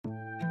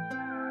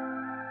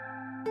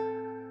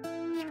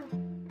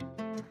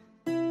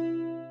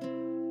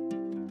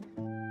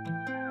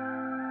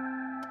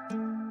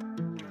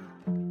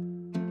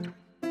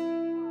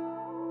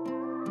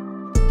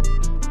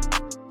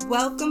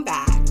Welcome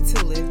back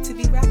to Live to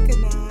be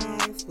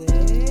Recognized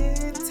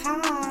with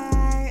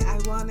Ty. I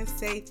want to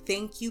say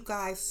thank you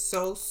guys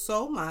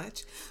so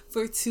much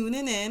for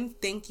tuning in.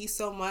 Thank you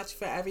so much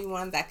for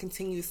everyone that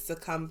continues to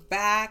come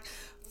back,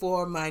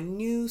 for my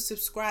new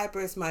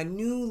subscribers, my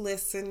new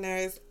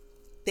listeners.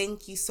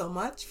 Thank you so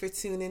much for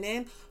tuning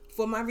in.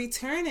 For my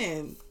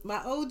returning,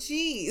 my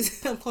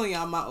OGs, I'm calling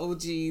y'all my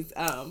OGs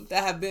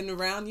that have been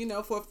around,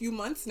 for a few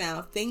months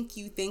now. Thank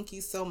you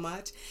so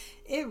much.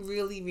 It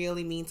really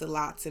means a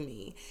lot to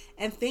me.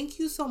 And thank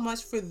you so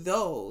much for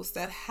those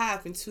that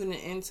have been tuning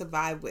in to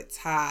Vibe with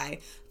Ty.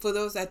 For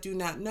those that do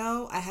not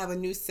know, I have a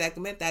new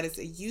segment that is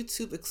a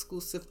YouTube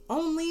exclusive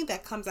only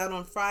that comes out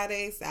on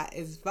Fridays. That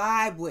is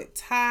Vibe with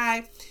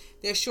Ty.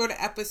 They're shorter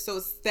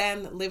episodes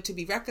than Live to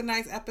be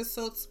Recognized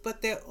episodes,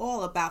 but they're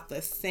all about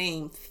the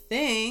same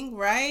thing,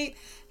 right?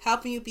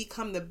 Helping you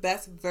become the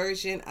best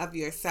version of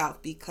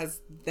yourself,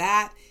 because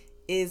that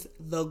is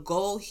the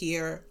goal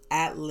here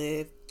at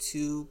Live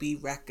to be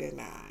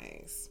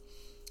Recognized.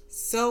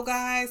 So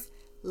guys,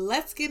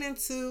 let's get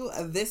into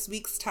this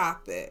week's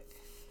topic.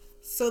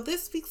 So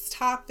this week's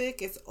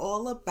topic is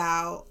all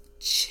about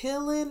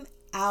chilling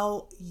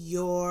out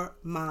your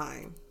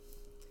mind.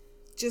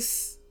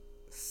 Just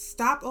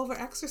stop over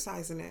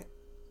exercising it.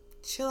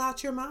 Chill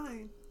out your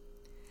mind.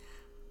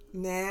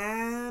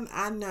 Man,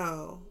 I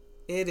know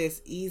it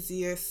is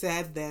easier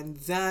said than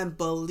done.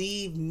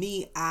 Believe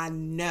me, I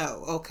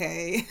know.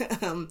 Okay.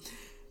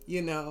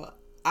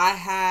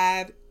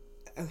 I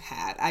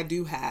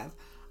do have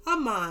a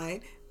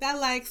mind that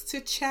likes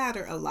to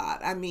chatter a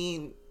lot. I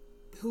mean,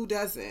 who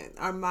doesn't?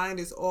 Our mind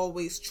is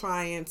always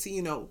trying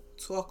to,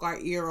 talk our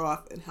ear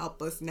off and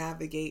help us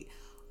navigate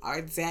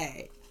our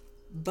day.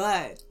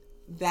 But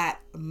that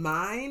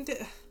mind,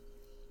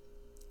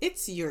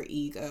 it's your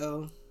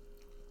ego.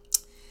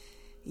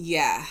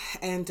 Yeah.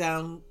 And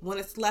when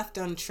it's left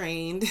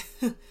untrained,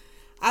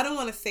 I don't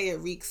want to say it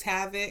wreaks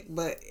havoc,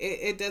 but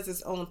it does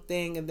its own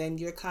thing, and then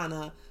you're kind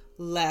of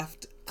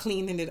left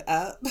cleaning it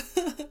up.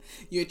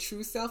 Your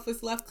true self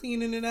is left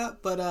cleaning it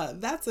up, but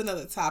that's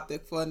another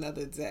topic for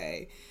another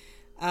day.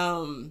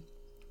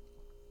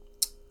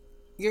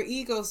 Your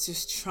ego's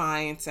just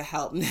trying to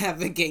help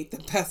navigate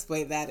the best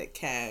way that it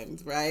can,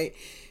 right?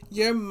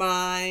 Your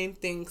mind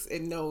thinks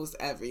it knows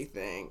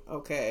everything,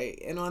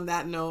 okay? And on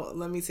that note,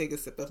 let me take a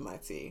sip of my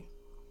tea.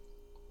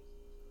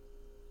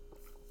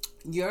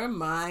 Your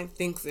mind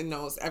thinks it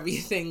knows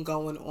everything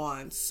going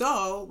on.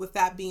 So, with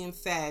that being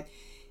said,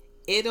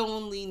 it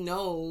only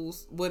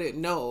knows what it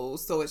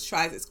knows. So it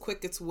tries its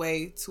quickest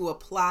way to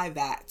apply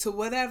that to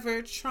whatever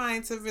it's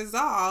trying to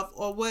resolve,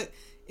 or what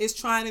is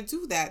trying to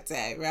do that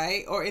day,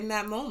 right? Or in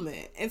that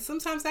moment. And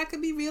sometimes that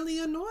could be really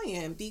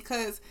annoying,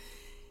 because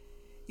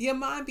your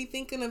mind be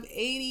thinking of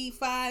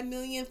 85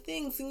 million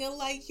things, and you're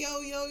like,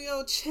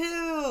 yo,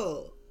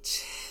 chill,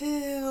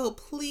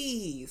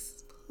 please.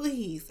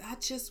 I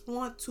just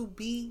want to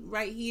be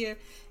right here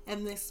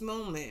in this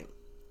moment.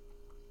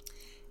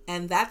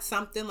 And that's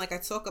something, like I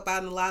talk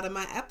about in a lot of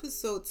my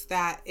episodes,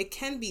 that it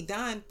can be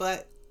done,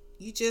 but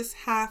you just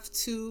have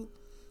to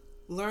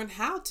learn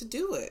how to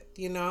do it,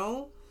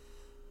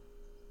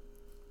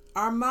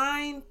 Our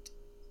mind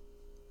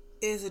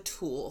is a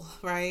tool,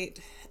 right?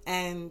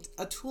 And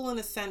a tool in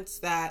a sense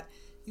that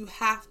you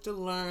have to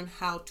learn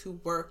how to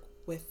work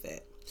with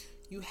it.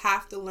 You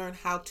have to learn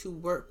how to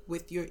work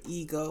with your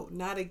ego,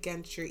 not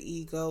against your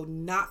ego,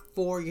 not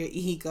for your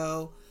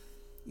ego.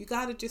 You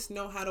got to just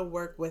know how to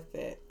work with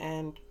it.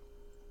 And,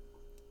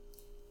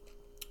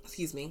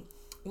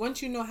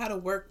 once you know how to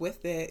work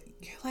with it,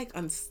 you're like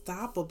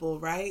unstoppable,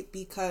 right?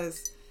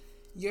 Because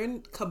you're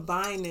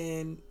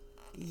combining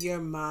your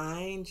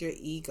mind, your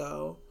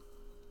ego,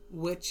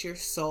 with your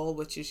soul,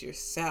 which is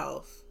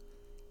yourself.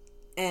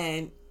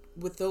 And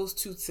with those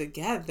two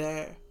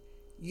together,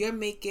 you're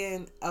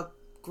making a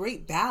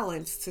great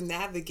balance to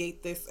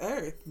navigate this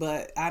earth.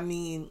 But I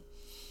mean,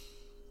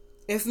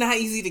 it's not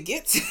easy to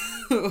get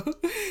to.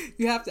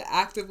 You have to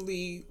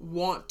actively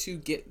want to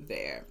get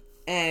there,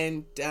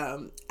 and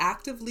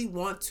actively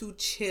want to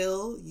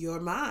chill your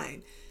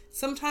mind.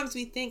 Sometimes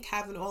we think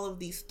having all of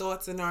these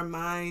thoughts in our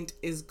mind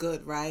is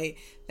good, right?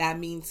 That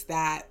means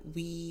that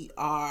we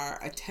are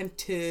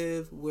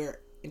attentive, we're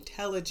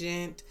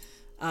intelligent,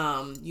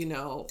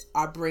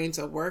 our brains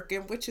are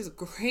working, which is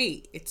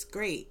great. It's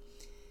great.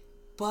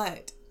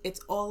 But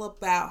it's all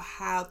about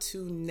how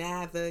to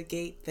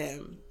navigate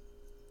them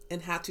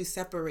and how to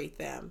separate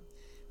them.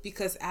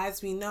 Because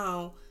as we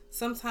know,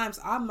 sometimes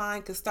our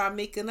mind can start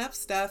making up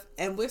stuff,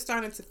 and we're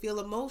starting to feel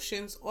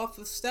emotions off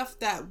of stuff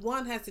that,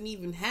 one, hasn't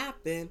even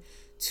happened,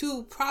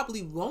 two,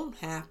 probably won't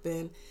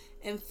happen,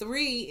 and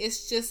three,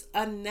 it's just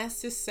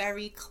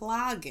unnecessary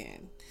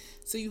clogging.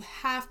 So you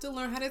have to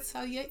learn how to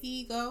tell your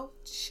ego,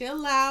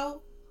 chill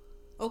out.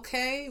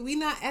 Okay, we're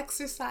not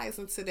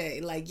exercising today.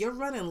 Like, you're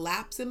running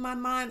laps in my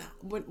mind.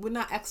 We're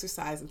not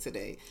exercising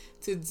today.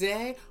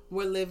 Today,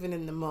 we're living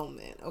in the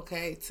moment.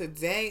 Okay,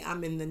 today,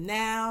 I'm in the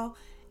now.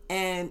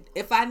 And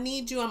if I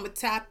need you, I'm going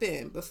to tap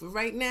in. But for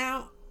right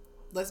now,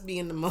 let's be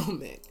in the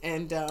moment.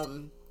 And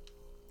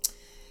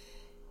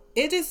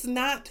it is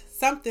not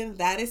something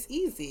that is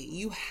easy.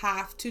 You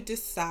have to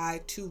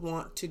decide to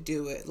want to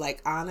do it.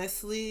 Like,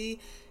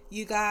 honestly,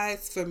 you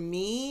guys, for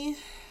me,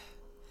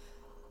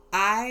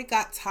 I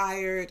got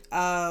tired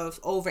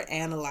of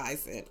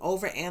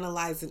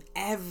overanalyzing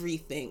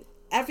everything.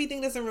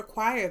 Everything doesn't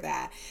require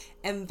that.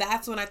 And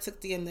that's when I took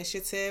the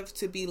initiative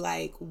to be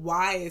like,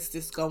 why is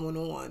this going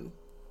on?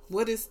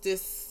 What is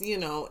this,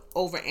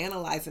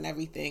 overanalyzing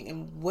everything,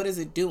 and what is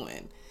it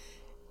doing?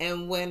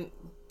 And when,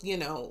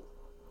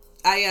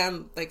 I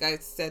am, like I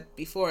said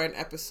before in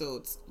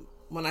episodes,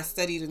 when I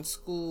studied in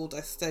school,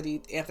 I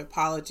studied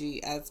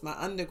anthropology as my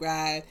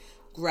undergrad,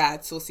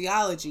 grad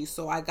sociology.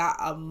 So I got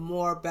a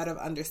more better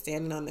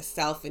understanding on the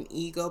self and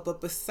ego.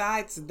 But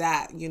besides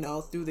that,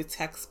 through the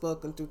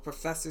textbook and through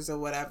professors or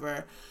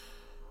whatever,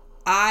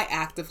 I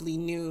actively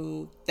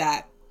knew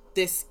that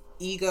this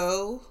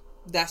ego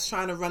that's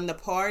trying to run the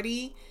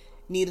party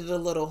needed a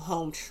little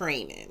home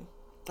training.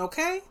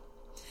 Okay?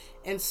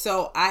 And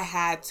so I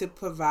had to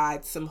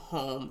provide some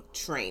home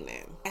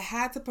training. I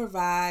had to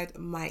provide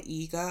my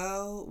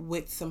ego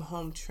with some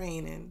home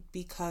training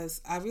because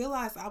I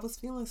realized I was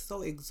feeling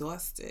so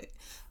exhausted.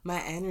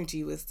 My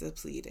energy was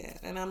depleted.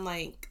 And I'm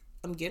like,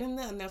 I'm getting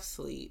enough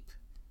sleep.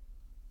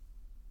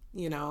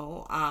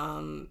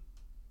 Making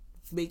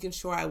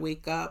sure I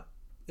wake up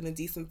in a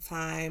decent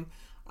time.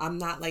 I'm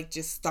not like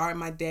just starting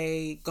my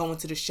day, going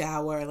to the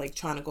shower, like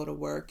trying to go to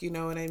work. You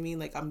know what I mean?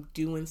 Like, I'm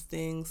doing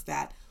things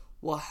that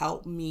will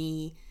help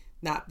me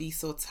not be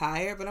so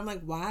tired. But I'm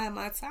like, why am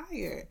I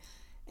tired?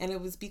 And it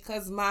was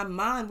because my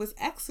mind was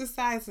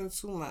exercising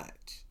too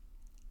much.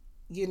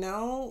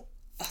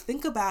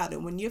 Think about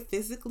it. When you're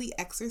physically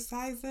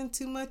exercising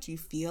too much, you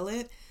feel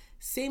it.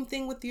 Same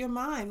thing with your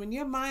mind. When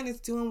your mind is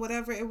doing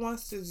whatever it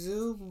wants to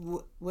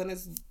do, when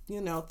it's,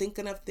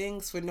 thinking of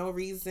things for no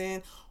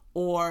reason,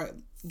 or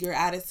you're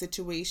at a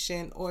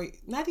situation, or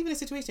not even a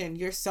situation,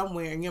 you're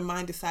somewhere and your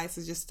mind decides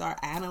to just start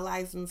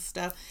analyzing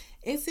stuff,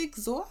 it's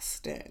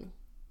exhausting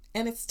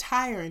and it's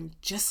tiring,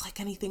 just like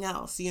anything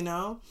else,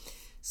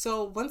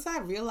 So once I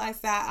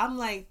realized that, I'm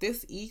like,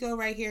 this ego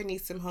right here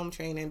needs some home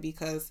training,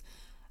 because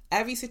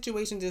every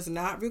situation does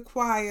not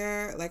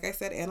require, like I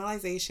said,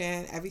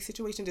 analyzation. Every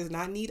situation does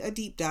not need a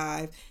deep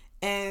dive.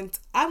 And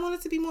I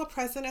wanted to be more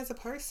present as a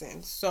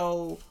person.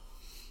 So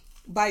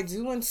by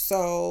doing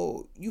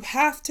so, you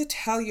have to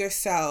tell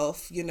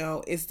yourself,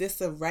 is this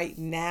a right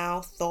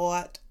now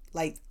thought?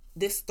 Like,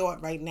 this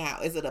thought right now,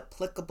 is it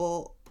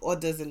applicable or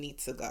does it need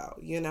to go,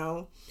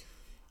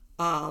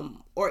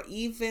 or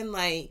even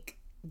like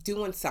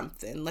doing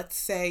something. Let's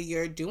say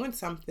you're doing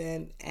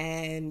something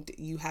and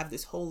you have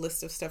this whole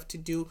list of stuff to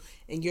do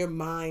and your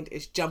mind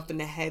is jumping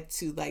ahead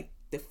to like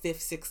the 5th,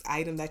 6th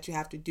item that you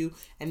have to do,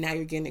 and now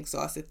you're getting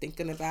exhausted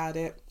thinking about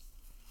it.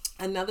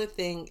 Another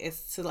thing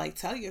is to like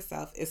tell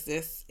yourself, is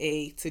this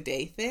a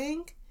today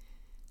thing?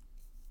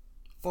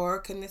 Or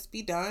can this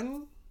be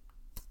done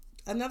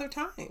another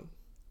time?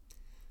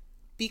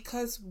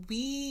 Because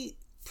we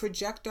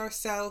project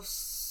ourselves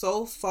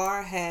so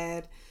far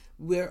ahead.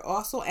 We're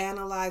also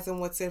analyzing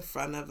what's in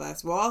front of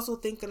us. We're also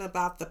thinking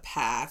about the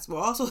past. We're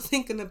also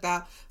thinking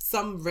about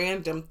some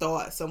random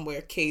thought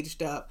somewhere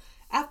caged up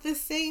at the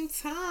same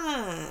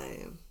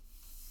time.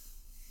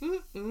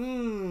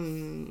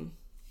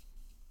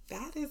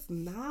 That is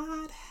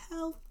not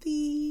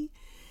healthy.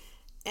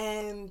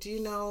 And,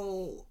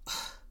 you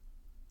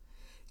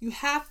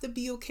have to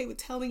be okay with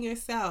telling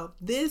yourself,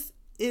 this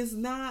is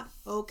not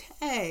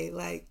okay.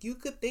 Like, you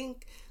could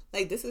think,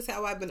 like, this is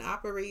how I've been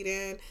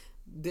operating.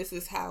 This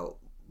is how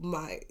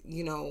my,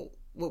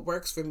 what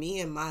works for me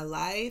in my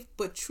life.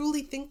 But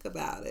truly think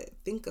about it.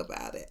 Think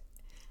about it.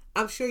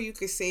 I'm sure you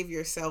could save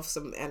yourself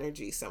some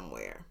energy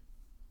somewhere.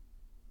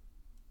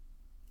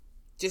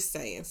 Just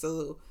saying.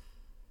 So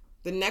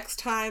the next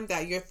time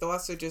that your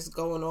thoughts are just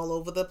going all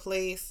over the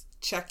place,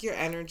 check your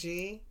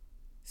energy.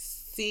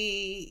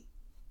 See,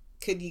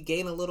 could you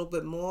gain a little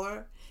bit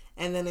more?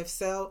 And then if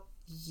so,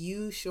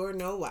 you sure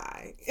know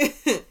why.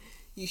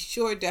 You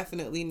sure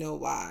definitely know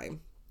why.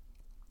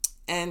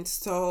 And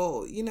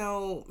so,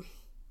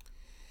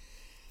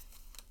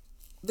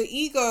 the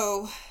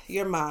ego,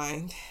 your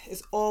mind,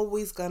 is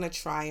always going to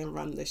try and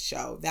run the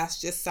show. That's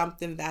just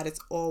something that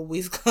it's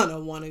always going to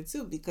want to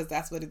do, because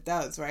that's what it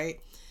does, right?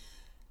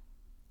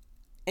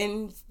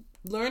 And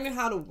learning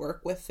how to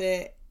work with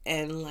it,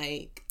 and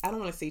like, I don't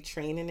want to say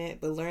training it,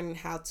 but learning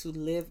how to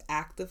live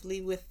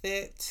actively with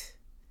it,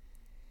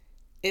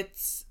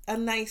 it's a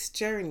nice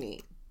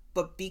journey.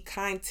 But be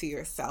kind to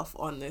yourself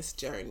on this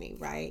journey,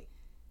 right?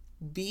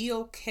 Be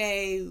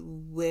okay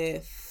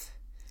with,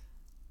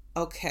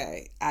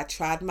 okay, I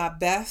tried my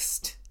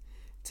best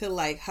to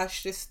like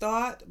hush this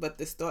thought, but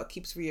this thought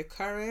keeps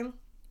reoccurring.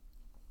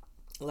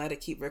 Let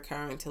it keep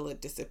recurring till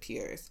it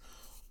disappears.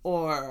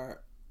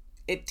 Or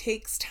it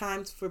takes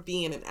time for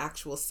being in an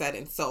actual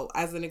setting. So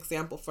as an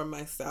example for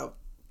myself,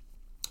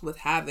 with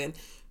having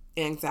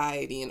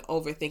anxiety and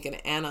overthinking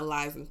and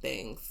analyzing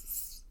things,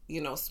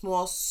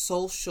 small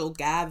social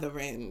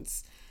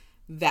gatherings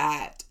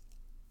that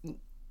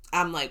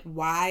I'm like,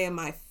 why am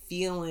I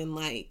feeling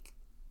like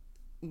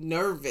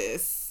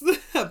nervous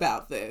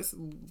about this.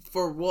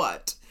 For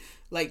what?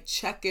 Like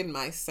checking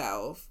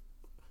myself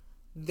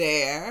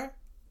there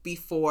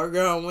before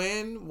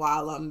going,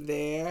 while I'm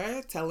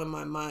there, telling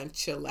my mind,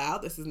 chill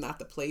out. This is not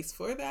the place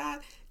for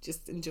that.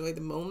 Just enjoy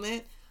the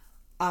moment.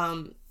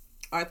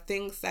 Are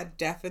things that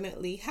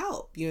definitely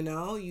help, you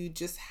know? You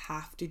just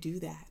have to do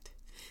that.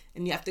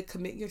 And you have to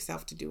commit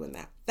yourself to doing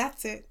that.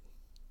 That's it.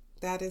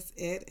 That is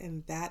it.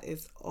 And that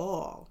is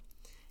all.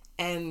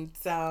 And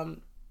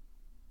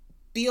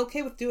be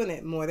okay with doing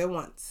it more than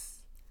once,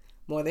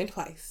 more than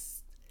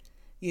twice.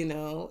 You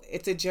know,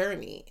 it's a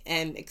journey.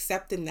 And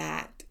accepting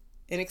that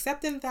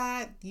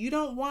you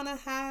don't want to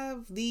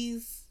have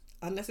these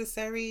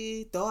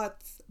unnecessary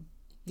thoughts,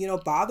 you know,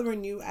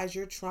 bothering you as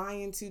you're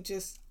trying to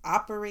just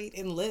operate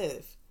and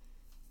live.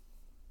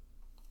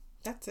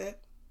 That's it.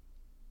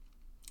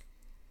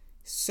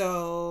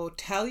 So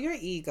tell your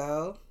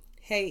ego,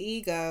 hey,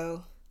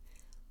 ego,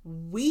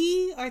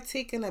 we are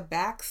taking a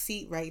back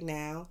seat right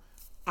now.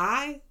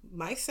 I,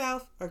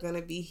 myself, are going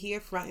to be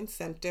here front and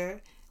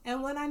center.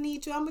 And when I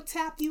need you, I'm going to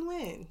tap you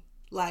in.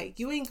 Like,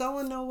 you ain't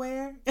going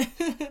nowhere.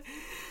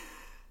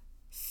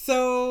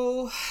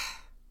 So,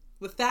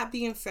 with that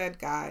being said,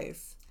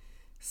 guys,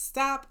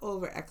 stop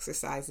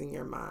over-exercising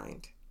your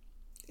mind.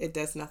 It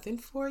does nothing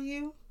for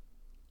you.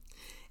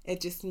 It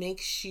just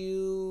makes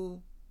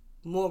you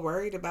more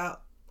worried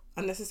about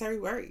unnecessary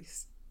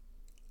worries.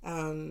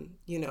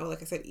 You know,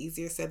 like I said,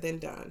 easier said than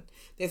done.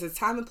 There's a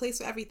time and place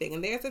for everything.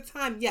 And there's a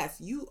time,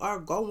 yes, you are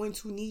going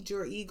to need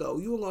your ego.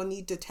 You are going to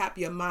need to tap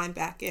your mind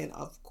back in,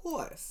 of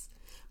course.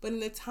 But in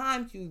the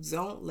times you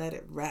don't let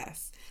it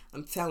rest,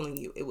 I'm telling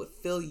you, it would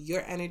fill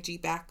your energy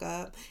back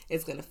up.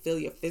 It's going to fill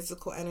your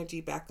physical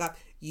energy back up.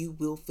 You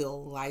will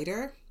feel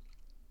lighter.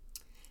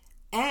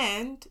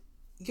 And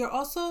you're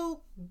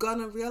also going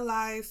to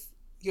realize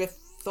your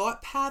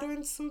thought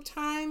patterns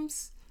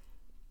sometimes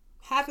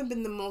haven't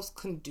been the most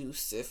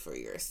conducive for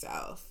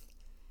yourself.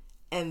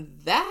 And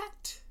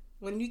that,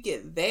 when you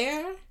get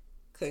there,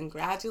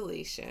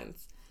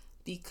 congratulations,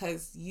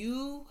 because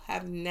you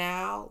have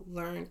now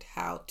learned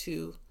how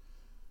to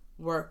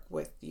work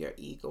with your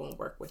ego and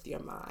work with your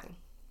mind.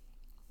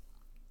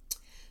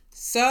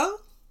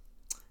 So,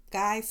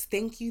 guys,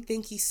 thank you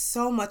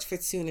so much for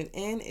tuning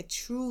in. It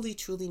truly,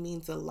 truly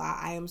means a lot.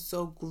 I am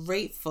so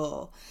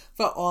grateful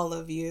for all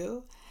of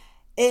you.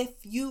 If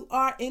you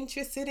are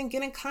interested in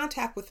getting in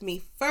contact with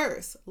me,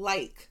 first,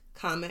 like,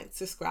 comment,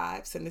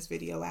 subscribe, send this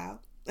video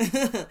out.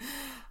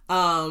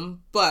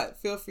 But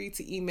feel free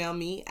to email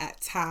me at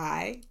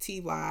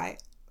Raquel,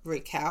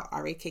 Rakel,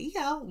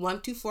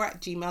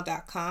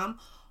 124@gmail.com.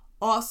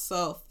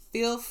 Also,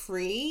 feel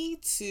free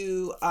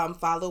to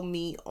follow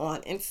me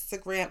on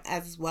Instagram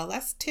as well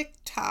as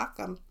TikTok.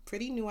 I'm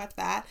pretty new at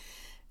that.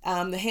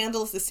 The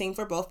handle is the same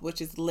for both, which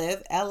is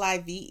live,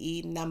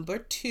 LIVE, number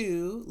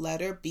 2,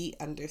 letter B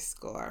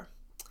 _.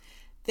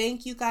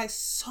 Thank you guys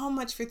so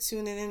much for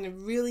tuning in. It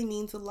really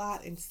means a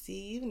lot, and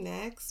see you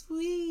next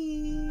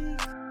week.